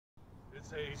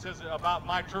he says about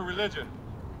my true religion.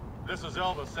 This is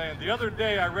Elvis saying, the other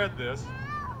day I read this.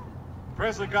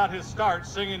 Presley got his start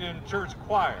singing in church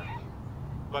choir,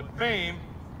 but fame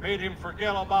made him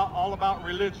forget all about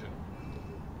religion.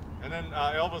 And then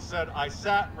Elvis said, I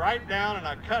sat right down and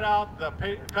I cut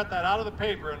that out of the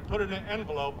paper and put it in an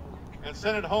envelope and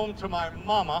sent it home to my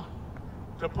mama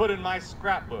to put in my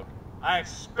scrapbook. I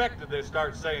expected they'd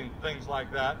start saying things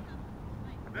like that.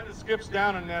 And then it skips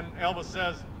down and then Elvis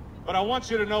says, but I want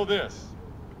you to know this.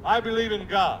 I believe in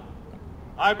God.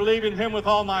 I believe in him with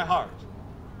all my heart.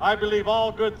 I believe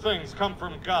all good things come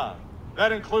from God.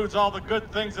 That includes all the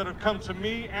good things that have come to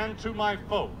me and to my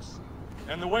folks.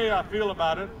 And the way I feel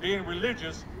about it, being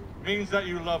religious means that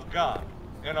you love God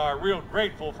and are real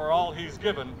grateful for all he's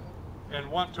given and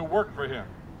want to work for him.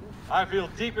 I feel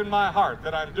deep in my heart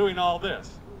that I'm doing all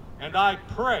this. And I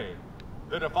pray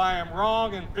that if I am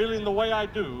wrong in feeling the way I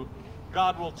do,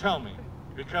 God will tell me,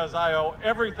 because I owe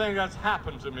everything that's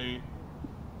happened to me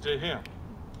to him.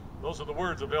 Those are the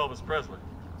words of Elvis Presley.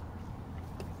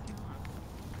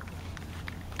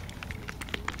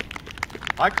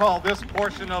 I call this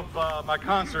portion of my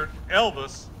concert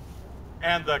Elvis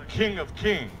and the King of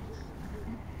Kings.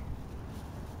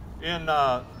 In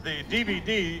the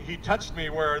DVD, he touched me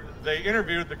where they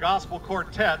interviewed the gospel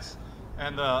quartets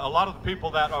and a lot of the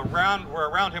people that were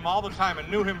around him all the time and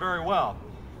knew him very well.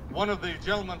 One of the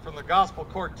gentlemen from the gospel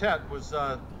quartet was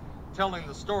telling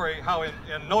the story how in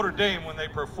Notre Dame, when they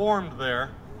performed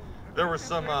there were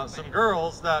some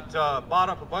girls that bought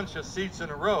up a bunch of seats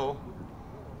in a row,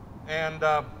 and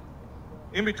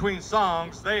in between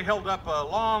songs, they held up a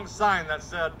long sign that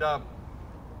said,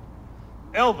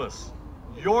 Elvis,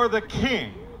 you're the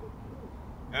king.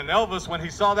 And Elvis, when he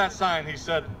saw that sign, he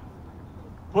said,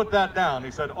 put that down.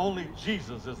 He said, only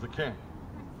Jesus is the king.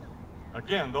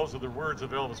 Again, those are the words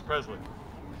of Elvis Presley.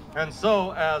 And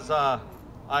so as I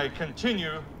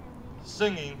continue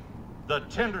singing the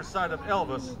tender side of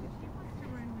Elvis,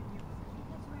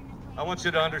 I want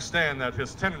you to understand that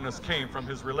his tenderness came from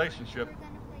his relationship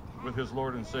with his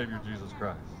Lord and Savior, Jesus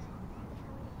Christ.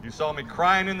 You saw me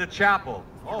crying in the chapel.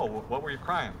 Oh, what were you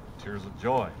crying? Tears of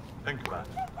joy. Think about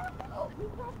it.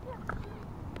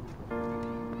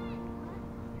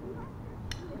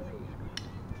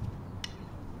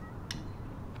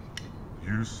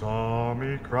 You saw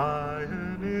me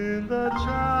crying in the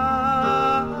chapel.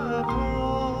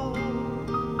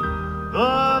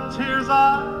 The tears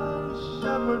I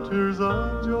shed were tears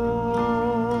of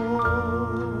joy.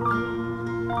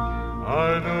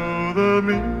 I know the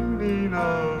meaning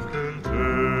of contentment.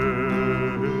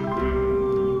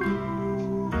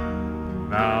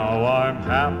 Now I'm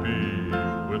happy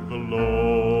with the Lord.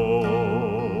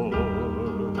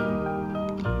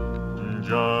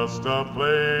 Just a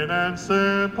plain and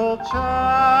simple chapel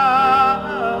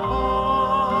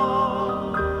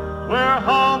where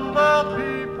humble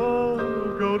people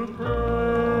go to pray.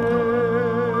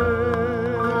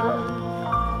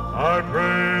 I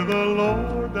pray the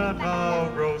Lord that I'll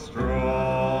grow stronger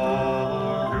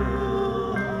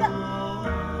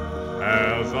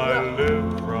as I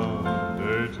live from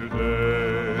day to day.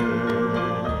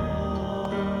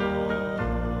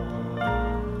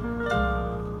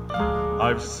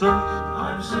 I've searched,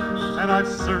 and I've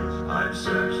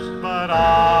searched, but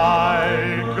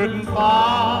I couldn't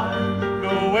find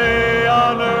no way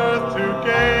on earth to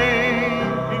gain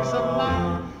peace of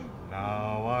mind.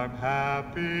 Now I'm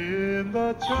happy in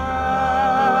the chapel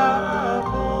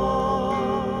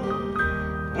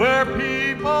where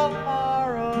people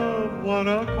are of one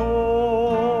accord.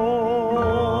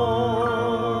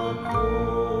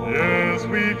 Yes,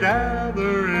 we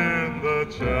gather in the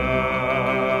chapel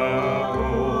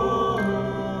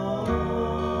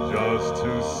just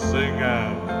to sing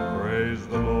and praise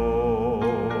the Lord.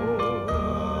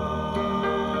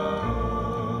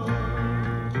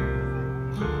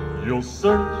 You'll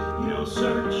search,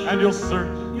 and you'll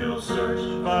search,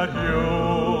 but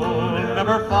you'll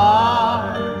never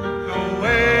find no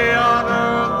way on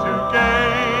earth to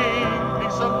gain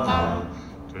peace of mind.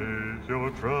 Take your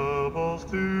troubles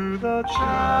to the chapel.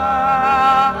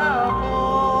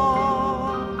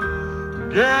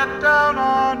 Get down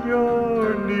on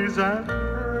your knees and pray.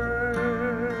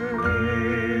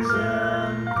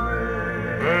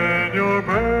 Then your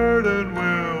burden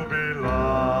will be lighter,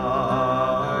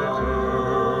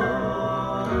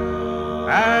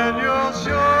 and you'll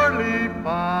surely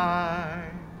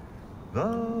find the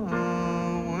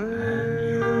way.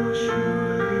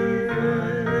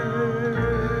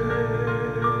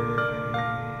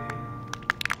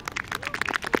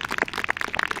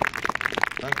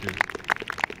 Thank you.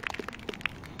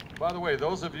 By the way,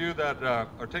 those of you that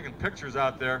are taking pictures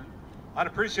out there, I'd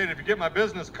appreciate it if you get my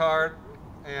business card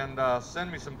and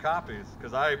send me some copies,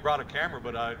 because I brought a camera,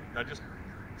 but I just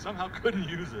somehow couldn't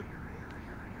use it.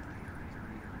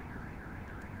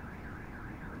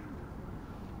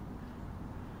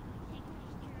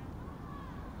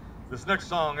 This next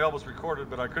song Elvis recorded,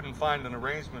 but I couldn't find an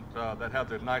arrangement that had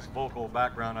the nice vocal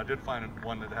background. I did find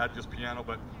one that had just piano,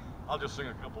 but I'll just sing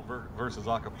a couple verses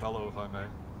a cappella if I may.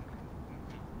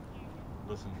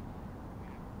 Listen,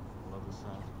 I love this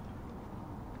song.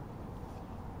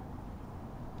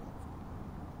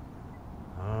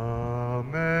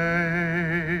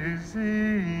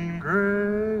 Amazing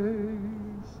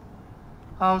grace,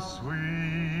 how sweet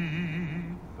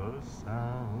the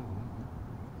sound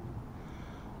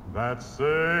that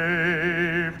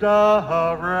saved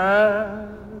a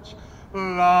wretch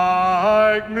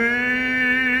like me.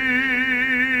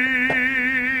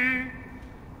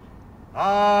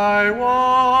 I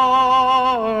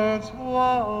once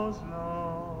was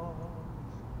lost,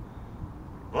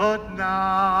 but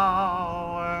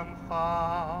now am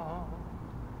found.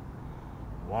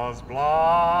 Was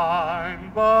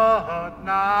blind, but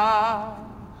now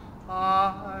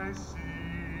I see.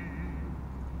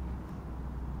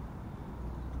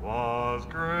 'Twas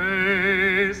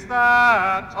grace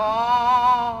that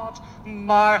taught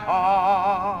my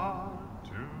heart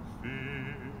to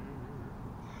fear,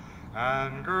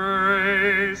 and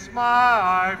grace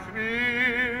my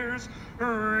fears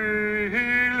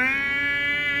relieve.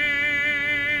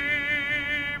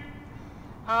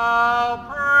 How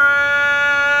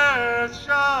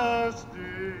precious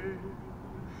did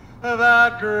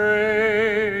that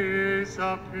grace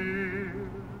appear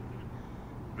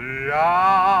the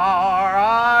hour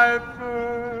I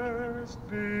first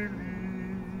believed.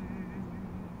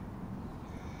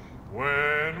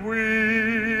 When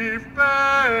we've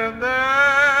been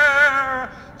there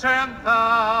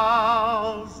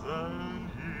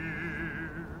 10,000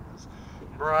 years,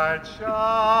 bright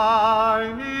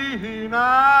shining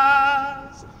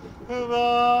as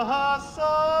the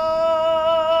sun,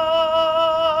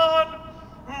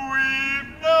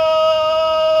 we've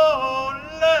no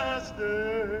less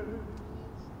days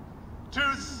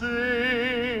to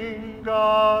sing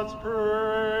God's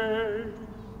praise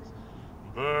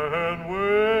than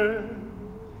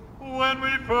when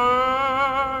we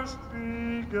first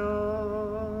begun.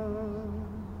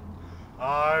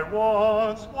 I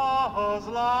once was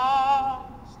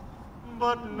lost,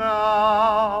 but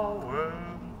now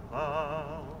am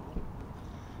found.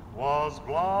 Was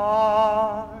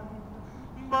blind,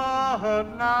 but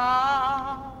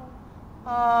now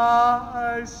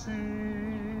I see.